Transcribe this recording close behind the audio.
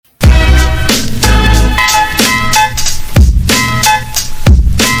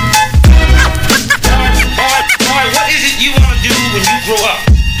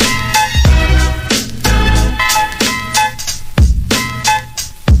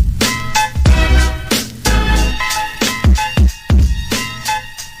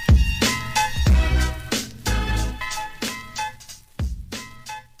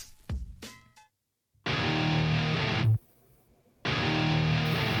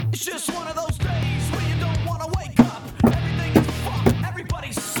It's just one of those days where you don't want to wake up. Everything is fucked,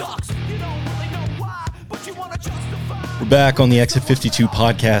 everybody sucks. You don't really know why, but you want to justify. We're back on the Exit 52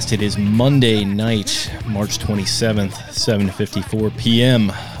 podcast. It is Monday night, March 27th, 7:54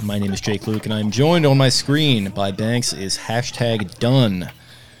 p.m. My name is Jake Luke, and I'm joined on my screen by Banks is #done.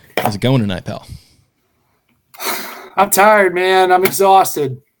 How's it going tonight, pal? I'm tired, man. I'm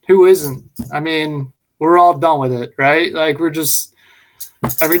exhausted. Who isn't? I mean, we're all done with it, right? Like, we're just –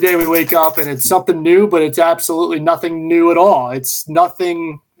 every day we wake up and it's something new, but it's absolutely nothing new at all. It's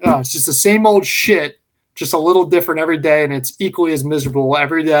nothing it's just the same old shit, just a little different every day, and it's equally as miserable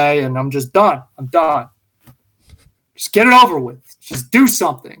every day, and I'm just done. I'm done. Just get it over with. Just do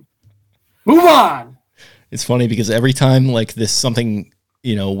something. Move on. It's funny because every time, like, this something,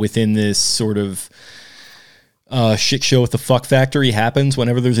 you know, within this sort of – shit show with the fuck factory happens,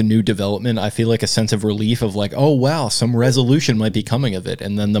 whenever there's a new development, I feel like a sense of relief of like, oh wow, some resolution might be coming of it.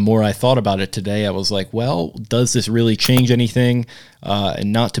 And then the more I thought about it today, I was like, well, does this really change anything?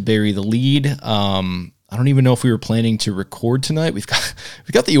 And not to bury the lead, I don't even know if we were planning to record tonight. We've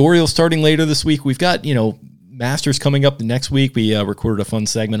got the Orioles starting later this week. We've got, you know, Masters coming up the next week. We recorded a fun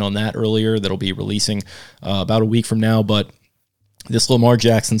segment on that earlier that'll be releasing about a week from now. But this Lamar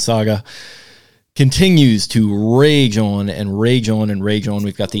Jackson saga continues to rage on and rage on and rage on.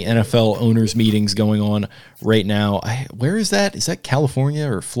 We've got the NFL owners meetings going on right now. Where is that? Is that California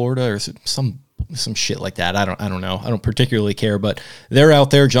or Florida or some shit like that? I don't know. I don't particularly care, but they're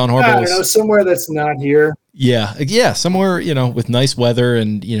out there. John Harbaugh. I don't know, somewhere that's not here. Yeah, somewhere, you know, with nice weather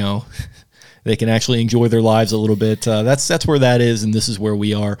and, you know, they can actually enjoy their lives a little bit. That's where that is, and this is where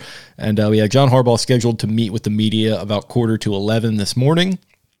we are. And we have John Harbaugh scheduled to meet with the media about 10:45 this morning.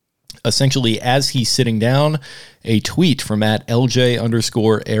 Essentially, as he's sitting down, a tweet from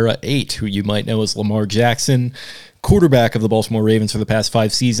 @LJ_era8, who you might know as Lamar Jackson, quarterback of the Baltimore Ravens for the past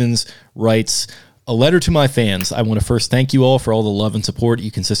 5 seasons, writes, "A letter to my fans. I want to first thank you all for all the love and support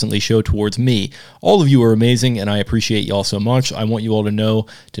you consistently show towards me. All of you are amazing, and I appreciate you all so much. I want you all to know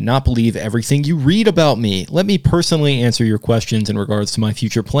to not believe everything you read about me. Let me personally answer your questions in regards to my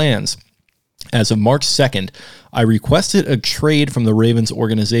future plans. As of March 2nd, I requested a trade from the Ravens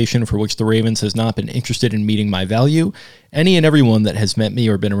organization for which the Ravens has not been interested in meeting my value. Any and everyone that has met me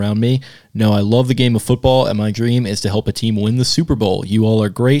or been around me know I love the game of football, and my dream is to help a team win the Super Bowl. You all are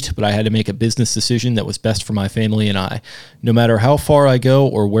great, but I had to make a business decision that was best for my family and I. No matter how far I go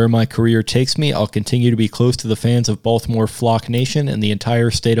or where my career takes me, I'll continue to be close to the fans of Baltimore Flock Nation and the entire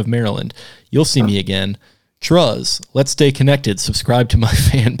state of Maryland. You'll see me again. Truz, let's stay connected. Subscribe to my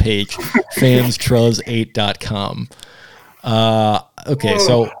fan page, fanstruz8.com. Okay,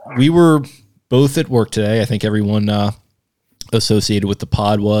 so we were both at work today. I think everyone associated with the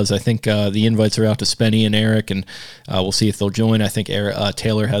pod was. I think the invites are out to Spenny and Eric, and we'll see if they'll join. I think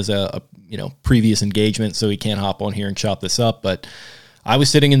Taylor has a previous engagement, so he can't hop on here and chop this up. But I was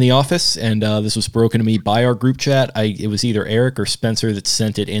sitting in the office, and this was broken to me by our group chat. It was either Eric or Spencer that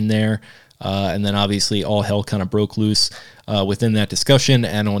sent it in there. And then obviously all hell kind of broke loose within that discussion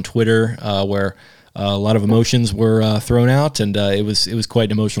and on Twitter, where a lot of emotions were thrown out, and it was quite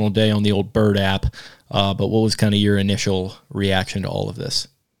an emotional day on the old Bird app. But what was kind of your initial reaction to all of this?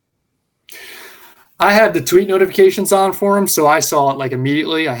 I had the tweet notifications on for him, so I saw it like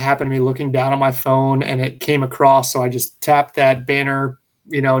immediately. I happened to be looking down on my phone, and it came across, so I just tapped that banner,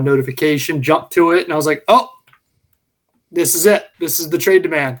 notification, jumped to it, and I was like, oh, this is it. This is the trade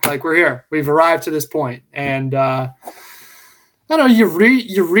demand. Like, we're here. We've arrived to this point. And I don't know, you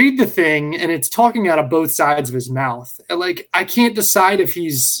read the thing, and it's talking out of both sides of his mouth. Like, I can't decide if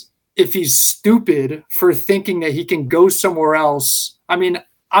he's stupid for thinking that he can go somewhere else. I mean,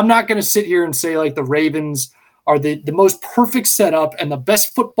 I'm not going to sit here and say like the Ravens are the most perfect setup and the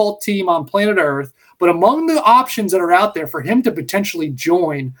best football team on planet Earth, but among the options that are out there for him to potentially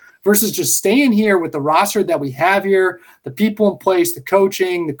join versus just staying here with the roster that we have here, the people in place, the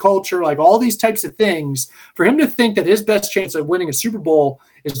coaching, the culture, like all these types of things, for him to think that his best chance of winning a Super Bowl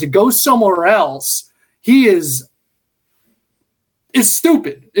is to go somewhere else, it's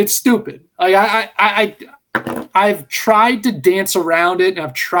stupid. It's stupid. Like I've tried to dance around it, and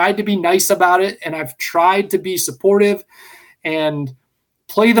I've tried to be nice about it, and I've tried to be supportive and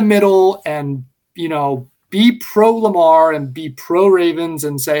play the middle and, be pro Lamar and be pro Ravens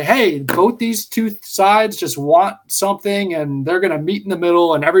and say, hey, both these two sides just want something and they're going to meet in the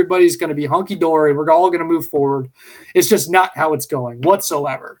middle and everybody's going to be hunky-dory. We're all going to move forward. It's just not how it's going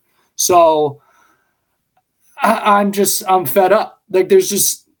whatsoever. So I'm fed up. Like,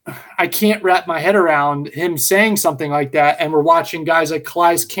 I can't wrap my head around him saying something like that. And we're watching guys like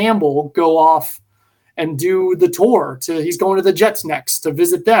Calais Campbell go off and do the tour. He's going to the Jets next to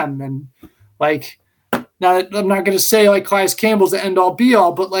visit them. And like, now I'm not going to say like Calais Campbell's the end all be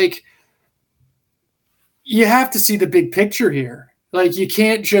all, but like, you have to see the big picture here. Like, you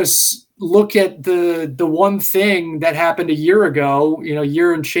can't just look at the one thing that happened a year ago,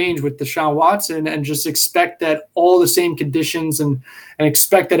 year and change with Deshaun Watson, and just expect that all the same conditions and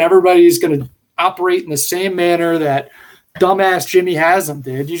expect that everybody's going to operate in the same manner that dumbass Jimmy Haslam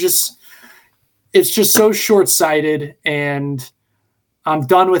did. It's just so short-sighted, and I'm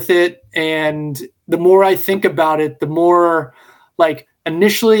done with it. And the more I think about it, the more like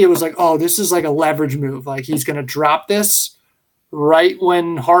initially it was like, oh, this is like a leverage move. Like, he's going to drop this right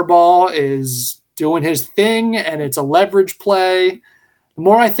when Harbaugh is doing his thing, and it's a leverage play. The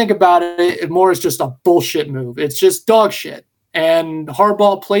more I think about it, the more it's just a bullshit move. It's just dog shit. And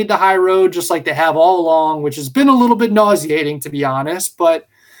Harbaugh played the high road just like they have all along, which has been a little bit nauseating, to be honest, but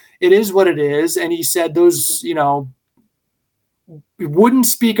it is what it is. And he said those, we wouldn't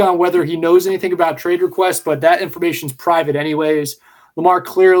speak on whether he knows anything about trade requests, but that information's private anyways. Lamar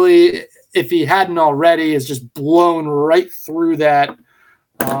clearly, if he hadn't already, is just blown right through that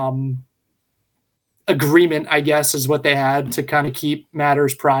agreement, I guess, is what they had to kind of keep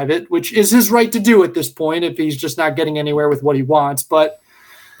matters private, which is his right to do at this point if he's just not getting anywhere with what he wants. But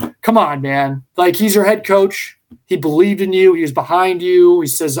come on, man. Like, he's your head coach. He believed in you. He was behind you. He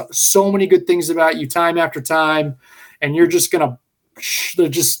says so many good things about you time after time, and you're just going to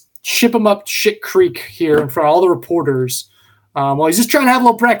just ship him up shit creek here in front of all the reporters. Well, he's just trying to have a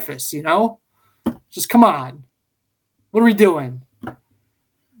little breakfast, Just come on. What are we doing?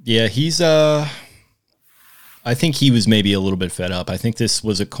 Yeah, I think he was maybe a little bit fed up. I think this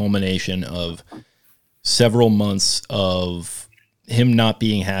was a culmination of several months of him not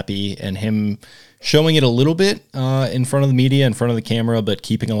being happy and him showing it a little bit in front of the media, in front of the camera, but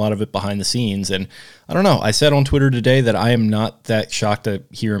keeping a lot of it behind the scenes. And I don't know. I said on Twitter today that I am not that shocked to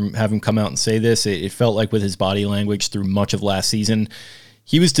have him come out and say this. It felt like with his body language through much of last season,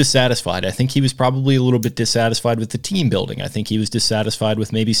 he was dissatisfied. I think he was probably a little bit dissatisfied with the team building. I think he was dissatisfied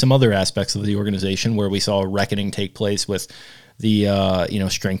with maybe some other aspects of the organization where we saw a reckoning take place with the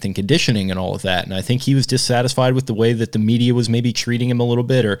strength and conditioning and all of that. And I think he was dissatisfied with the way that the media was maybe treating him a little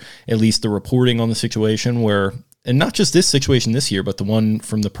bit, or at least the reporting on the situation where, and not just this situation this year, but the one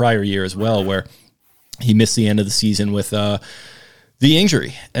from the prior year as well, where he missed the end of the season with the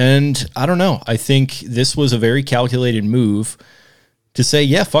injury. And I don't know. I think this was a very calculated move to say,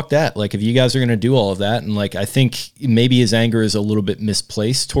 yeah, fuck that. Like, if you guys are going to do all of that, and like, I think maybe his anger is a little bit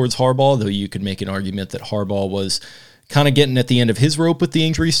misplaced towards Harbaugh, though you could make an argument that Harbaugh was kind of getting at the end of his rope with the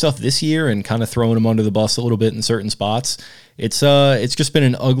injury stuff this year and kind of throwing him under the bus a little bit in certain spots. It's just been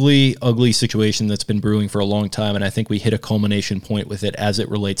an ugly, ugly situation that's been brewing for a long time, and I think we hit a culmination point with it as it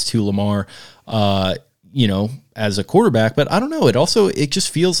relates to Lamar, as a quarterback. But I don't know. It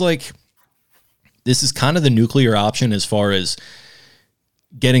just feels like this is kind of the nuclear option as far as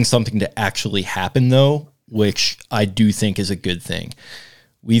getting something to actually happen, though, which I do think is a good thing.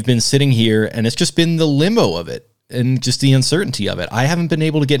 We've been sitting here, and it's just been the limbo of it and just the uncertainty of it. I haven't been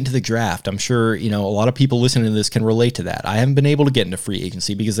able to get into the draft. I'm sure, a lot of people listening to this can relate to that. I haven't been able to get into free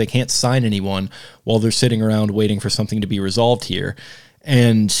agency because they can't sign anyone while they're sitting around waiting for something to be resolved here.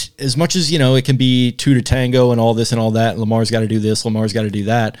 And as much as, it can be two to tango and all this and all that, Lamar's got to do this, Lamar's got to do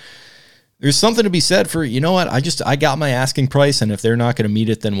that, there's something to be said for, I got my asking price, and if they're not going to meet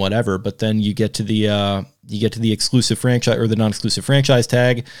it, then whatever. But then you get to the exclusive franchise or the non-exclusive franchise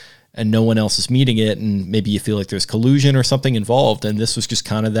tag, and no one else is meeting it, and maybe you feel like there's collusion or something involved, and this was just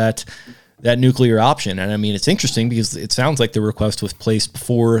kind of that nuclear option. And I mean, it's interesting because it sounds like the request was placed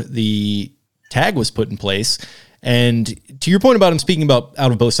before the tag was put in place. And to your point about him speaking about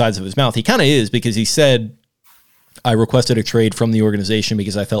out of both sides of his mouth, he kind of is, because he said, I requested a trade from the organization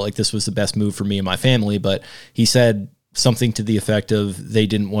because I felt like this was the best move for me and my family, but he said something to the effect of they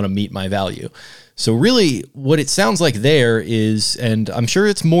didn't want to meet my value. So really what it sounds like there is, and I'm sure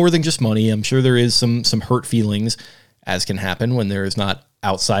it's more than just money, I'm sure there is some hurt feelings, as can happen when there is not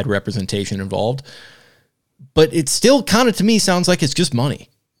outside representation involved, but it still kind of to me sounds like it's just money.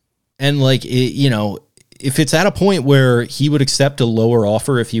 And like, if it's at a point where he would accept a lower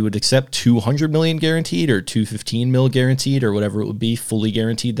offer, if he would accept $200 million guaranteed or $215 million guaranteed or whatever it would be, fully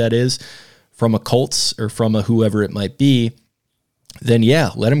guaranteed that is, from a Colts or from a whoever it might be, then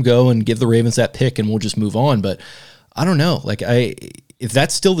yeah, let him go and give the Ravens that pick and we'll just move on. But I don't know. Like, if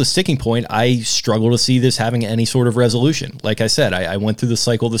that's still the sticking point, I struggle to see this having any sort of resolution. Like I said, I went through the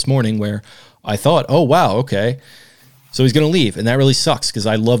cycle this morning where I thought, oh, wow, okay, So he's going to leave, and that really sucks because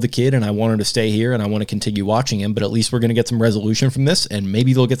I love the kid and I want him to stay here and I want to continue watching him, but at least we're going to get some resolution from this, and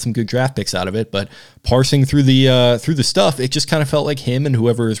maybe they'll get some good draft picks out of it. But parsing through the stuff, it just kind of felt like him and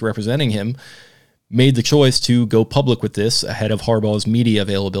whoever is representing him made the choice to go public with this ahead of Harbaugh's media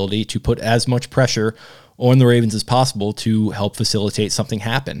availability to put as much pressure on the Ravens as possible to help facilitate something to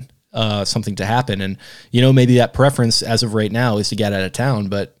happen. And, maybe that preference as of right now is to get out of town,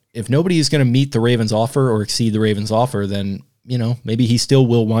 but if nobody is going to meet the Ravens offer or exceed the Ravens offer, then, maybe he still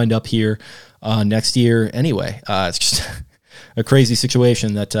will wind up here next year anyway. It's just a crazy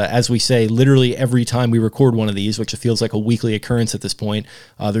situation that, as we say, literally every time we record one of these, which it feels like a weekly occurrence at this point,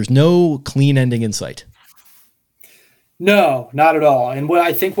 there's no clean ending in sight. No, not at all. And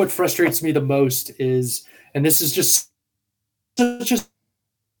what frustrates me the most is, and this is just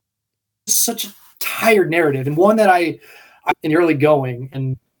such a tired narrative, and one that I in the early going,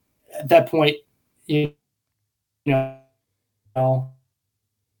 and at that point,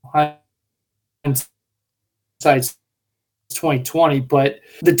 hindsight's 2020, but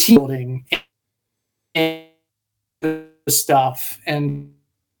the team building and the stuff and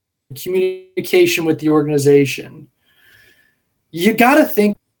communication with the organization, you got to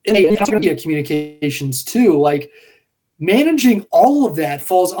think, and communications too, like managing all of that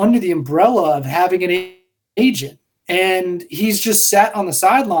falls under the umbrella of having an agent. And he's just sat on the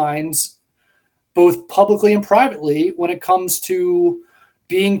sidelines, both publicly and privately, when it comes to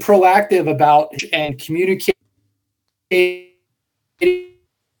being proactive about and communicating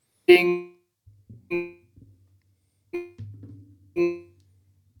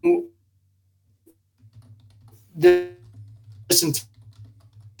this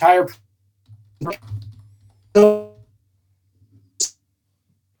entire.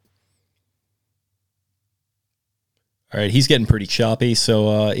 All right, he's getting pretty choppy.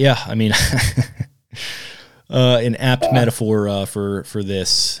 So, an apt metaphor for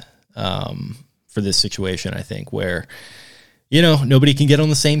this situation, I think, where nobody can get on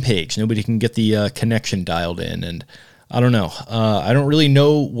the same page, nobody can get the connection dialed in, and I don't know. I don't really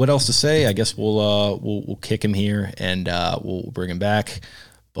know what else to say. I guess we'll kick him here and we'll bring him back.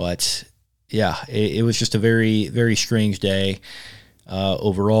 But yeah, it was just a very, very strange day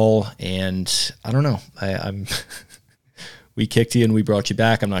overall, and I don't know. I'm. We kicked you and we brought you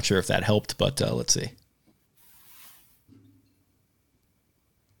back. I'm not sure if that helped, but let's see.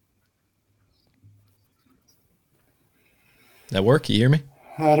 That work? You hear me?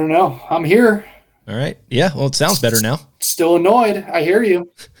 I don't know. I'm here. All right. Yeah. Well, it sounds better now. Still annoyed. I hear you.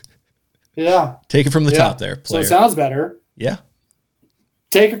 Yeah. Take it from the top there, player. So it sounds better. Yeah.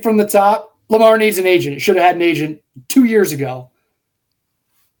 Take it from the top. Lamar needs an agent. Should have had an agent 2 years ago.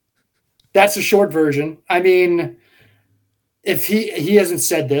 That's a short version. I mean, if he hasn't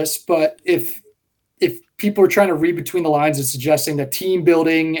said this, but if people are trying to read between the lines and suggesting that team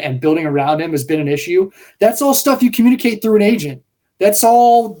building and building around him has been an issue, that's all stuff you communicate through an agent. That's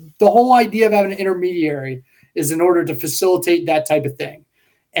all. The whole idea of having an intermediary is in order to facilitate that type of thing.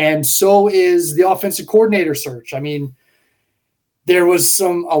 And so is the offensive coordinator search. I mean, there was a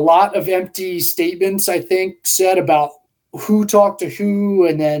lot of empty statements, I think, said about who talked to who,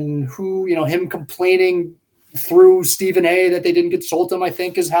 and then who, him complaining through Stephen A. that they didn't get sold to him, I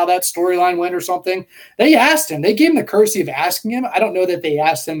think is how that storyline went or something. They asked him. They gave him the courtesy of asking him. I don't know that they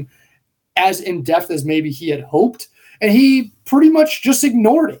asked him as in-depth as maybe he had hoped. And he pretty much just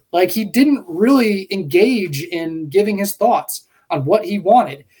ignored it. Like, he didn't really engage in giving his thoughts on what he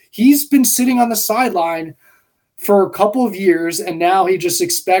wanted. He's been sitting on the sideline for a couple of years, and now he just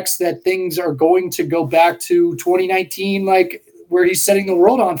expects that things are going to go back to 2019, like where he's setting the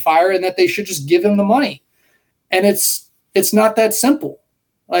world on fire, and that they should just give him the money. And it's not that simple.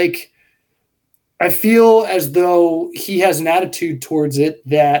 Like, I feel as though he has an attitude towards it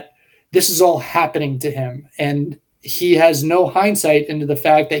that this is all happening to him, and he has no hindsight into the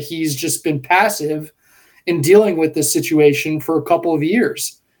fact that he's just been passive in dealing with this situation for a couple of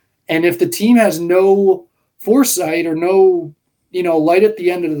years. And if the team has no foresight or no, light at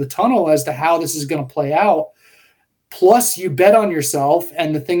the end of the tunnel as to how this is going to play out, plus you bet on yourself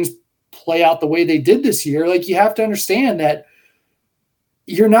and the things play out the way they did this year, like, you have to understand that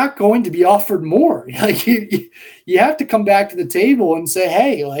you're not going to be offered more. Like, you have to come back to the table and say,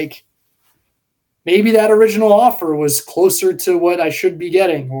 hey, like, maybe that original offer was closer to what I should be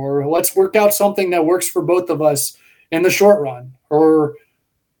getting, or let's work out something that works for both of us in the short run, or,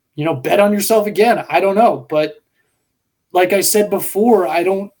 bet on yourself again. I don't know. But like I said before,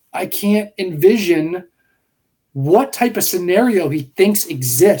 I can't envision what type of scenario he thinks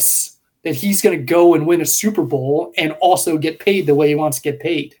exists that he's going to go and win a Super Bowl and also get paid the way he wants to get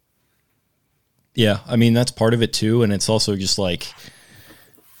paid. Yeah, I mean, that's part of it too. And it's also just like,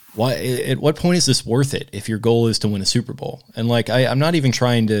 why? At what point is this worth it if your goal is to win a Super Bowl? And like, I'm not even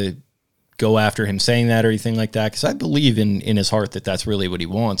trying to go after him saying that or anything like that, because I believe in his heart that that's really what he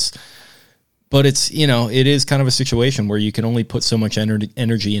wants. But it's, it is kind of a situation where you can only put so much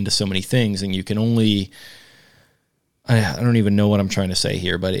energy into so many things, and you can only, I don't even know what I'm trying to say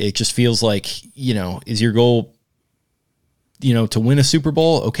here, but it just feels like, is your goal, to win a Super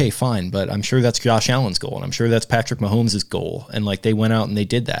Bowl? Okay, fine. But I'm sure that's Josh Allen's goal, and I'm sure that's Patrick Mahomes' goal. And like, they went out and they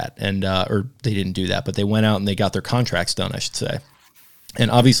did that, and, or they didn't do that, but they went out and they got their contracts done, I should say. And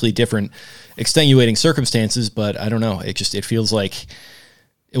obviously different extenuating circumstances, but I don't know. It feels like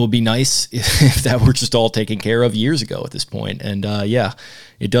it would be nice if that were just all taken care of years ago at this point. And yeah,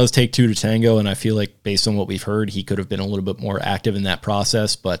 it does take two to tango. And I feel like based on what we've heard, he could have been a little bit more active in that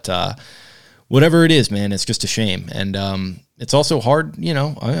process. But whatever it is, man, it's just a shame. And it's also hard.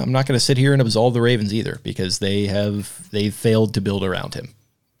 I'm not going to sit here and absolve the Ravens either, because they've failed to build around him.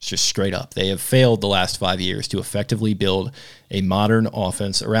 It's just straight up. They have failed the last 5 years to effectively build a modern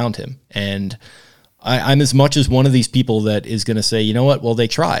offense around him. And I'm as much as one of these people that is going to say, you know what, well, they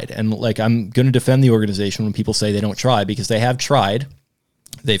tried. And like, I'm going to defend the organization when people say they don't try, because they have tried.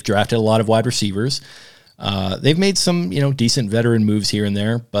 They've drafted a lot of wide receivers. They've made some, decent veteran moves here and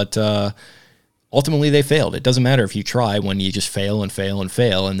there, but ultimately they failed. It doesn't matter if you try when you just fail and fail and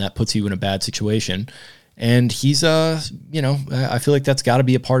fail, and that puts you in a bad situation. And he's, I feel like that's got to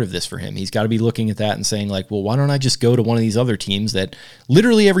be a part of this for him. He's got to be looking at that and saying like, well, why don't I just go to one of these other teams that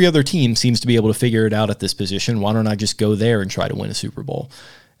literally every other team seems to be able to figure it out at this position? Why don't I just go there and try to win a Super Bowl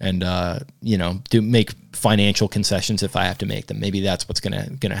and, do make financial concessions if I have to make them? Maybe that's what's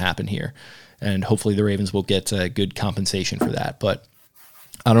going to happen here. And hopefully the Ravens will get good compensation for that. But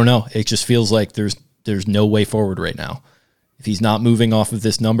I don't know. It just feels like there's no way forward right now. If he's not moving off of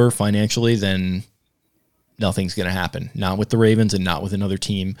this number financially, then nothing's going to happen. Not with the Ravens and not with another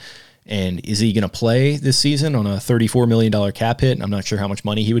team. And is he going to play this season on a $34 million cap hit? I'm not sure how much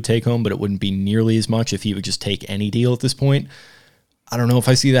money he would take home, but it wouldn't be nearly as much if he would just take any deal at this point. I don't know if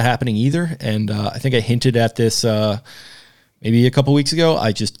I see that happening either. And I think I hinted at this maybe a couple weeks ago.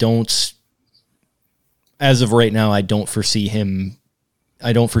 I just don't, as of right now, I don't foresee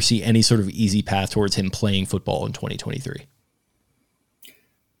any sort of easy path towards him playing football in 2023.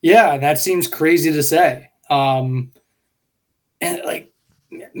 Yeah, that seems crazy to say. And like,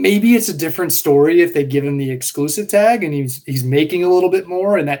 maybe it's a different story if they give him the exclusive tag and he's making a little bit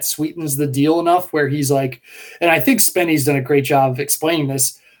more, and that sweetens the deal enough where he's like, and I think Spenny's done a great job of explaining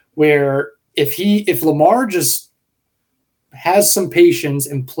this, where if Lamar just has some patience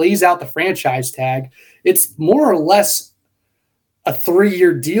and plays out the franchise tag, it's more or less a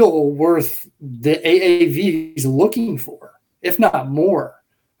 3-year deal worth the AAV he's looking for, if not more.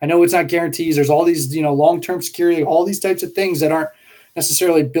 I know it's not guarantees. There's all these, long-term security, all these types of things that aren't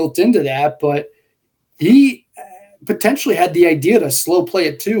necessarily built into that, but he potentially had the idea to slow play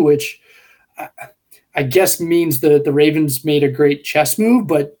it too, which I guess means that the Ravens made a great chess move.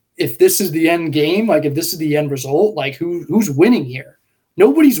 But if this is the end game, like if this is the end result, like who's winning here?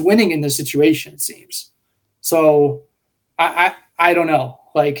 Nobody's winning in this situation, it seems. So I don't know.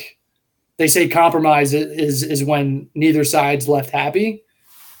 Like they say compromise is when neither side's left happy.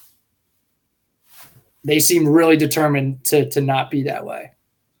 They seem really determined to not be that way.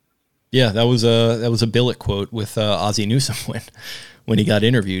 Yeah, that was a Billick quote with Ozzie Newsome when he got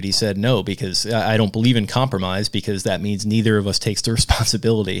interviewed. He said, no, because I don't believe in compromise, because that means neither of us takes the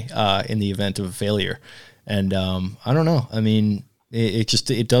responsibility in the event of a failure. And I don't know. I mean,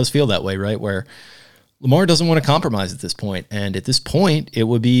 it does feel that way, right? Where Lamar doesn't want to compromise at this point. And at this point, it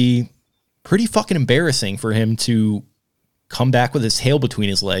would be pretty fucking embarrassing for him to come back with his tail between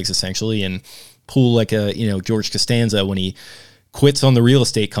his legs, essentially, and pull like a, George Costanza when he quits on the real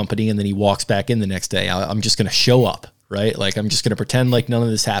estate company and then he walks back in the next day. I'm just going to show up, right? Like, I'm just going to pretend like none of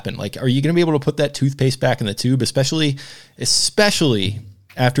this happened. Like, are you going to be able to put that toothpaste back in the tube, especially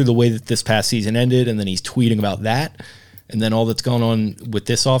after the way that this past season ended, and then he's tweeting about that, and then all that's gone on with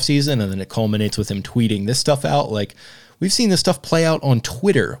this offseason, and then it culminates with him tweeting this stuff out. Like, we've seen this stuff play out on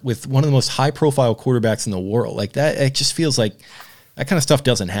Twitter with one of the most high-profile quarterbacks in the world. Like, that, it just feels like that kind of stuff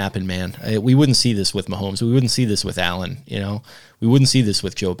doesn't happen, man. We wouldn't see this with Mahomes. We wouldn't see this with Allen, We wouldn't see this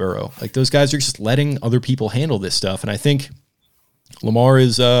with Joe Burrow. Like, those guys are just letting other people handle this stuff. And I think Lamar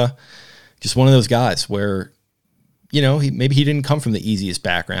is just one of those guys where, maybe he didn't come from the easiest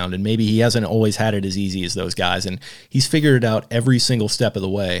background, and maybe he hasn't always had it as easy as those guys. And he's figured it out every single step of the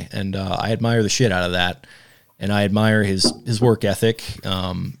way. And I admire the shit out of that. And I admire his work ethic.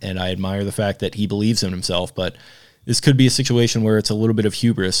 And I admire the fact that he believes in himself. But this could be a situation where it's a little bit of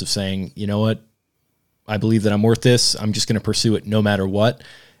hubris of saying, you know what, I believe that I'm worth this. I'm just going to pursue it no matter what.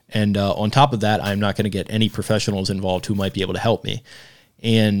 And on top of that, I'm not going to get any professionals involved who might be able to help me.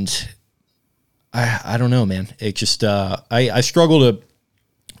 And I don't know, man. It just, I struggle to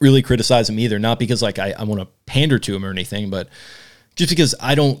really criticize him either. Not because like I want to pander to him or anything, but just because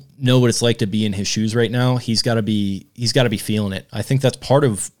I don't know what it's like to be in his shoes right now. He's got to be feeling it. I think that's part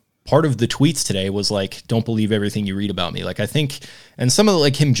of the tweets today was like, don't believe everything you read about me. Like, I think, and some of the,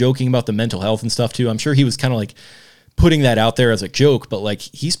 like him joking about the mental health and stuff too. I'm sure he was kind of like putting that out there as a joke, but like,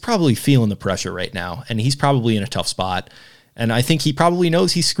 he's probably feeling the pressure right now, and he's probably in a tough spot. And I think he probably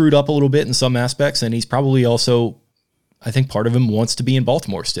knows he's screwed up a little bit in some aspects. And he's probably also, I think part of him wants to be in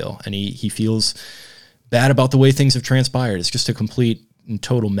Baltimore still. And he feels bad about the way things have transpired. It's just a complete and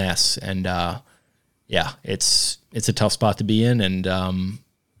total mess. And yeah, it's a tough spot to be in. And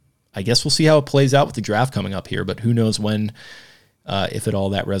I guess we'll see how it plays out with the draft coming up here, but who knows when, if at all,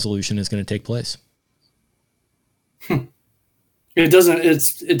 that resolution is going to take place. It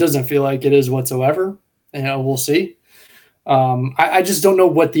doesn't feel like it is whatsoever. We'll see. I just don't know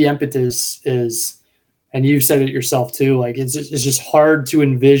what the impetus is. And you've said it yourself too. Like it's just hard to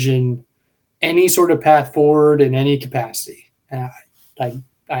envision any sort of path forward in any capacity.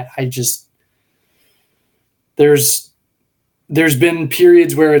 I just, there's been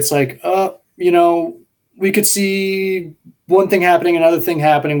periods where it's like, we could see one thing happening, another thing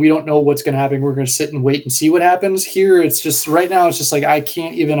happening. We don't know what's going to happen. We're going to sit and wait and see what happens. Here, it's just right now, it's just like, I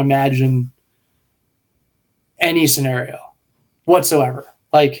can't even imagine any scenario whatsoever.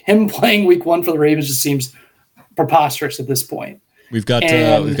 Like him playing week 1 for the Ravens just seems preposterous at this point. We've got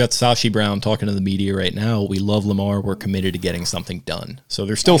Sashi Brown talking to the media right now. We love Lamar. We're committed to getting something done. So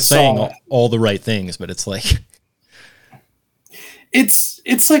they're still saying all the right things, but it's like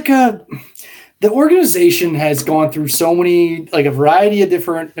it's like the organization has gone through so many, like a variety of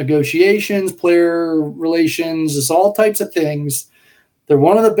different negotiations, player relations, just all types of things. They're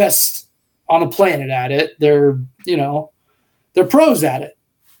one of the best on the planet at it. They're pros at it.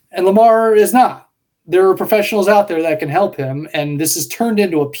 And Lamar is not. There are professionals out there that can help him. And this has turned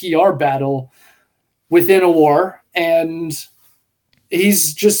into a PR battle within a war. And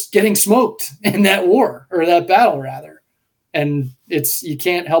he's just getting smoked in that war, or that battle rather. And you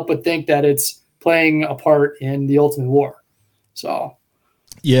can't help but think that it's playing a part in the ultimate war. So,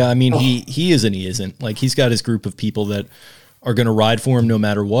 yeah, I mean, he is and he isn't. Like, he's got his group of people that are going to ride for him no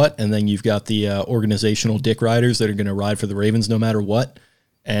matter what. And then you've got the organizational dick riders that are going to ride for the Ravens no matter what.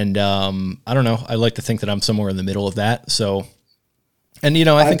 And I don't know. I like to think that I'm somewhere in the middle of that. So, and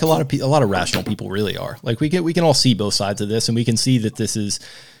I think a lot of rational people really are. Like, we can all see both sides of this, and we can see that this is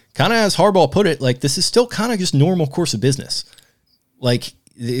kind of, as Harbaugh put it, like, this is still kind of just normal course of business. Like,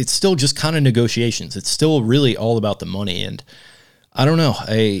 it's still just kind of negotiations. It's still really all about the money. And I don't know.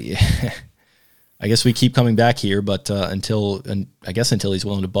 I guess we keep coming back here, but until he's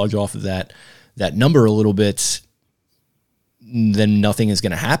willing to budge off of that number a little bit, then nothing is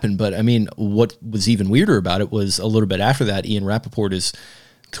going to happen. But I mean, what was even weirder about it was a little bit after that, Ian Rappaport is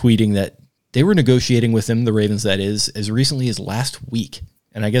tweeting that they were negotiating with him, the Ravens that is, as recently as last week.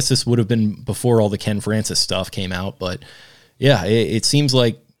 And I guess this would have been before all the Ken Francis stuff came out. But yeah, it seems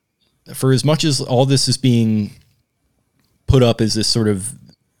like for as much as all this is being put up as this sort of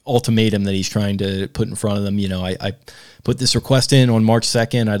ultimatum that he's trying to put in front of them, I put this request in on March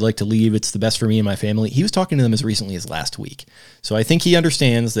 2nd. I'd like to leave. It's the best for me and my family. He was talking to them as recently as last week. So I think he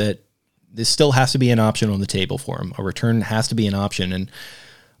understands that this still has to be an option on the table for him. A return has to be an option. And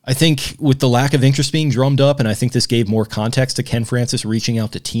I think with the lack of interest being drummed up, and I think this gave more context to Ken Francis reaching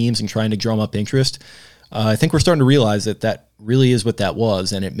out to teams and trying to drum up interest, I think we're starting to realize that really is what that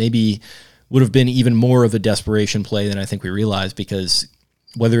was. And it maybe would have been even more of a desperation play than I think we realized, because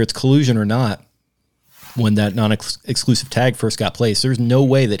whether it's collusion or not, when that non-exclusive tag first got placed, there's no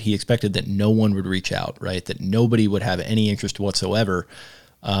way that he expected that no one would reach out, right? That nobody would have any interest whatsoever.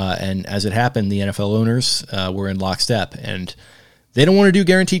 And as it happened, the NFL owners were in lockstep, and they don't want to do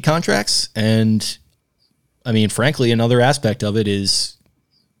guaranteed contracts. And I mean, frankly, another aspect of it is,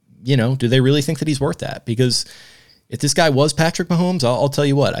 do they really think that he's worth that? Because if this guy was Patrick Mahomes, I'll tell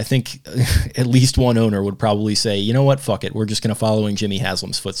you what, I think at least one owner would probably say, you know what, fuck it. We're just going to follow in Jimmy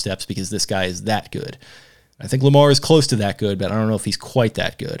Haslam's footsteps because this guy is that good. I think Lamar is close to that good, but I don't know if he's quite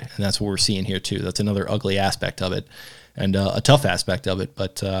that good. And that's what we're seeing here too. That's another ugly aspect of it, and a tough aspect of it.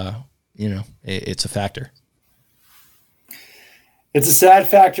 But, it's a factor. It's a sad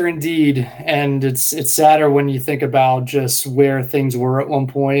factor indeed. And it's sadder when you think about just where things were at one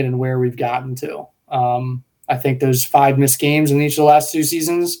point and where we've gotten to. I think those 5 missed games in each of the last 2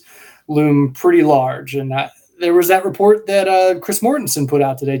 seasons loom pretty large. And there was that report that Chris Mortensen put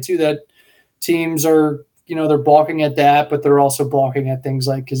out today too, that teams are, they're balking at that, but they're also balking at things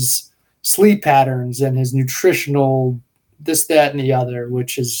like his sleep patterns and his nutritional this, that, and the other,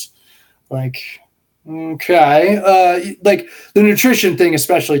 which is like, okay. Like the nutrition thing,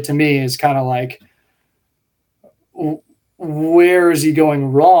 especially to me, is kind of like, where is he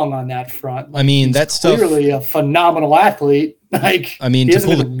going wrong on that front? Like, I mean, he's that stuff clearly a phenomenal athlete. Like, I mean, he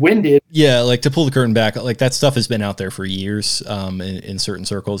hasn't been winded. Yeah, like to pull the curtain back, like that stuff has been out there for years in certain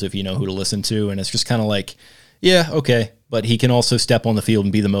circles, if you know who to listen to. And it's just kind of like, yeah, okay. But he can also step on the field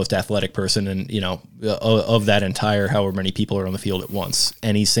and be the most athletic person and, of that entire however many people are on the field at once,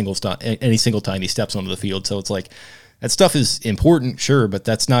 any single time he steps onto the field. So it's like that stuff is important, sure, but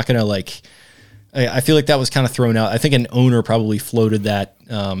that's not going to like, I feel like that was kind of thrown out. I think an owner probably floated that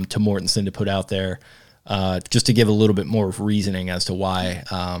to Mortensen to put out there just to give a little bit more of reasoning as to why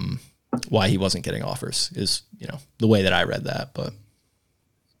he wasn't getting offers is, the way that I read that. But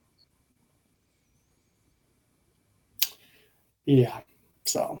yeah,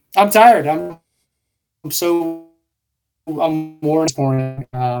 so I'm tired. I'm more disappointed.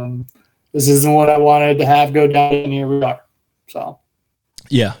 This isn't what I wanted to have go down, and here we are. So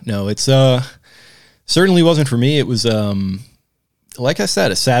yeah, no, it's certainly wasn't for me. It was like I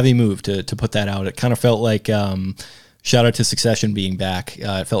said, a savvy move to put that out. It kind of felt like shout out to Succession being back.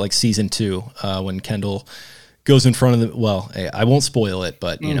 It felt like season 2 when Kendall goes in front of the. Well, I won't spoil it,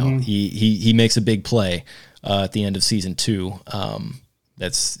 but he makes a big play at the end of season 2.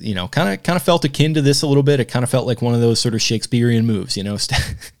 That's kind of felt akin to this a little bit. It kind of felt like one of those sort of Shakespearean moves.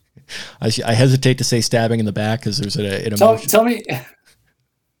 I hesitate to say stabbing in the back because there's an emotion. Tell me.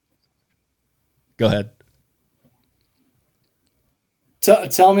 Go ahead.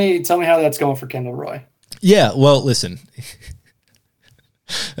 Tell me how that's going for Kendall Roy. Yeah, well, listen,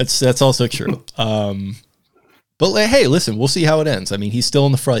 that's also true. But hey, listen, we'll see how it ends. I mean, he's still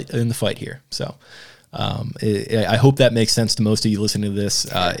in the fight here, so I hope that makes sense to most of you listening to this.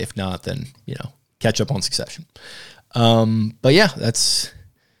 If not, then catch up on Succession. But yeah,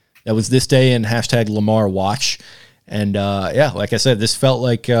 that was this day in #Lamar Watch. And like I said, this felt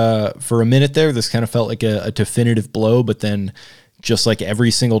like for a minute there, this kind of felt like a definitive blow. But then, just like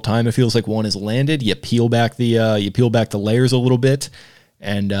every single time, it feels like one is landed. You peel back the layers a little bit,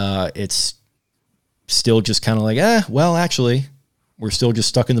 and it's still just kind of like, well, actually, we're still just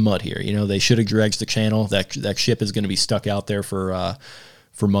stuck in the mud here. They should have dredged the channel. That ship is going to be stuck out there for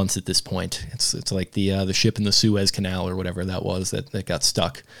months at this point. It's like the ship in the Suez Canal or whatever that was that got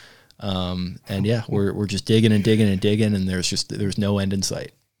stuck. And yeah, we're just digging and digging and digging, and there's no end in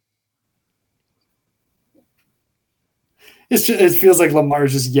sight. It feels like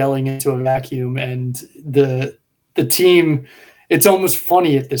Lamar's just yelling into a vacuum, and the team. It's almost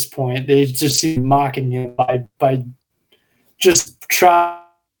funny at this point. They just seem mocking him by just trying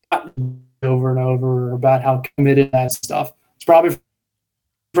over and over about how committed that stuff. It's probably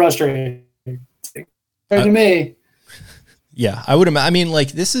frustrating to me. Yeah, I would imagine. I mean,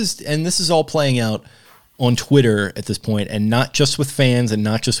 like this is all playing out on Twitter at this point, and not just with fans and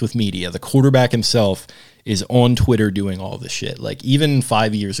not just with media. The quarterback himself is on Twitter doing all this shit. Like even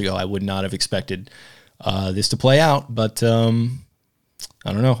 5 years ago, I would not have expected this to play out. But I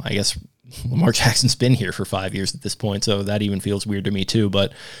don't know. I guess Lamar Jackson's been here for 5 years at this point, so that even feels weird to me too.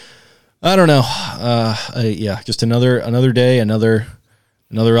 But I don't know. Yeah, just another day, another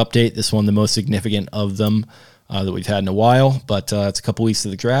update. This one, the most significant of them that we've had in a while. But it's a couple weeks to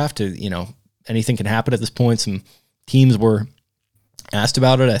the draft. Anything can happen at this point. Some teams were asked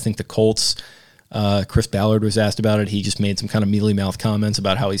about it. I think the Colts. Chris Ballard was asked about it. He just made some kind of mealy-mouthed comments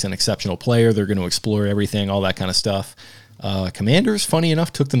about how he's an exceptional player. They're going to explore everything, all that kind of stuff. Commanders, funny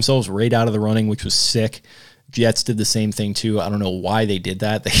enough, took themselves right out of the running, which was sick. Jets did the same thing, too. I don't know why they did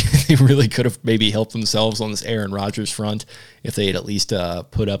that. They really could have maybe helped themselves on this Aaron Rodgers front if they had at least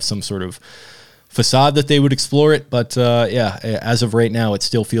put up some sort of facade that they would explore it. But, yeah, as of right now, it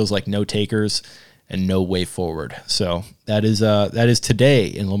still feels like no takers and no way forward. So that is today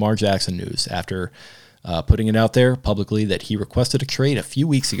in Lamar Jackson news after putting it out there publicly that he requested a trade a few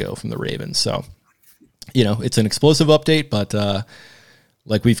weeks ago from the Ravens. So, it's an explosive update, but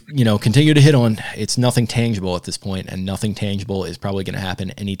like we've, continued to hit on, it's nothing tangible at this point, and nothing tangible is probably going to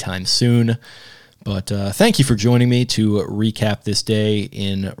happen anytime soon. But thank you for joining me to recap this day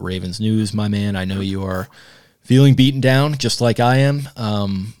in Ravens news, my man. I know you are feeling beaten down just like I am.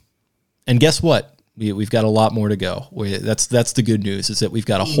 And guess what? We've got a lot more to go. That's the good news, is that we've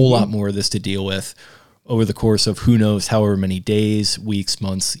got a whole lot more of this to deal with over the course of who knows however many days, weeks,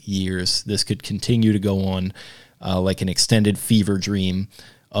 months, years. This could continue to go on like an extended fever dream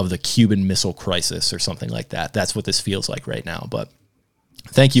of the Cuban Missile Crisis or something like that. That's what this feels like right now. But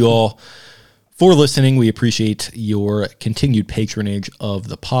thank you all for listening. We appreciate your continued patronage of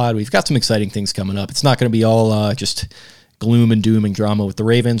the pod. We've got some exciting things coming up. It's not going to be all just gloom and doom and drama with the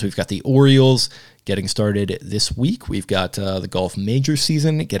Ravens. We've got the Orioles getting started this week. We've got the golf major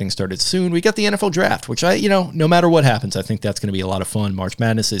season getting started soon. We got the NFL draft, which no matter what happens, I think that's going to be a lot of fun. March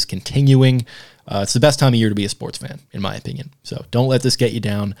Madness is continuing. It's the best time of year to be a sports fan, in my opinion. So don't let this get you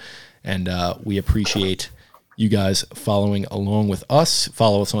down. And we appreciate you guys following along with us.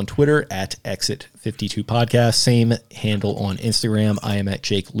 Follow us on Twitter at Exit52 Podcast. Same handle on Instagram. I am at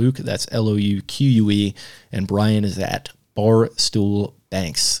Jake Luke. That's LOUQUE. And Brian is at Barstool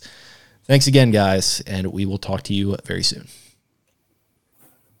Banks. Thanks again, guys, and we will talk to you very soon.